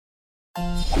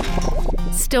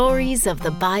Stories of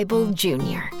the Bible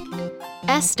Jr.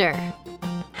 Esther.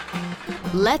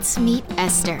 Let's meet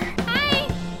Esther,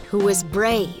 who was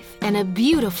brave and a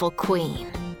beautiful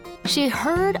queen. She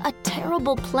heard a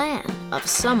terrible plan of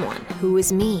someone who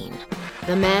was mean.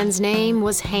 The man's name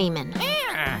was Haman,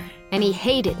 and he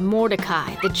hated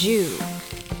Mordecai, the Jew.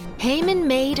 Haman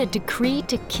made a decree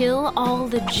to kill all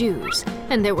the Jews,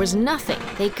 and there was nothing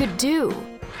they could do.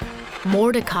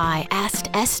 Mordecai asked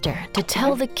Esther to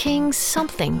tell the king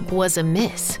something was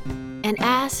amiss, and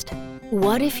asked,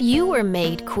 "What if you were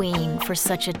made queen for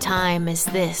such a time as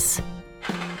this?"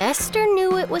 Esther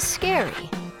knew it was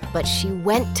scary, but she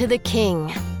went to the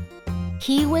king.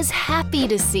 He was happy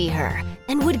to see her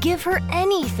and would give her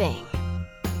anything.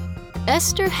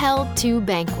 Esther held 2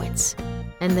 banquets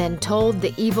and then told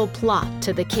the evil plot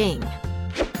to the king.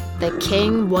 The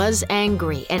king was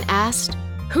angry and asked,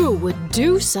 who would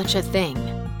do such a thing?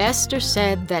 Esther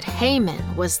said that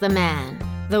Haman was the man,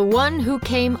 the one who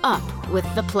came up with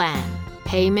the plan.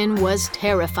 Haman was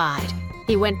terrified.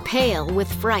 He went pale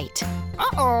with fright.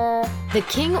 The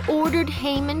king ordered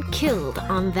Haman killed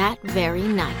on that very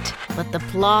night, but the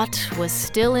plot was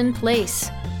still in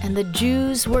place, and the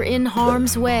Jews were in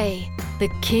harm's way. The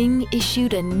king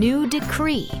issued a new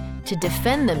decree to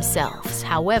defend themselves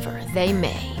however they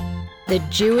may. The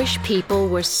Jewish people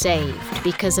were saved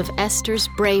because of Esther's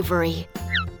bravery,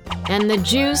 and the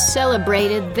Jews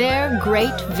celebrated their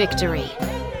great victory.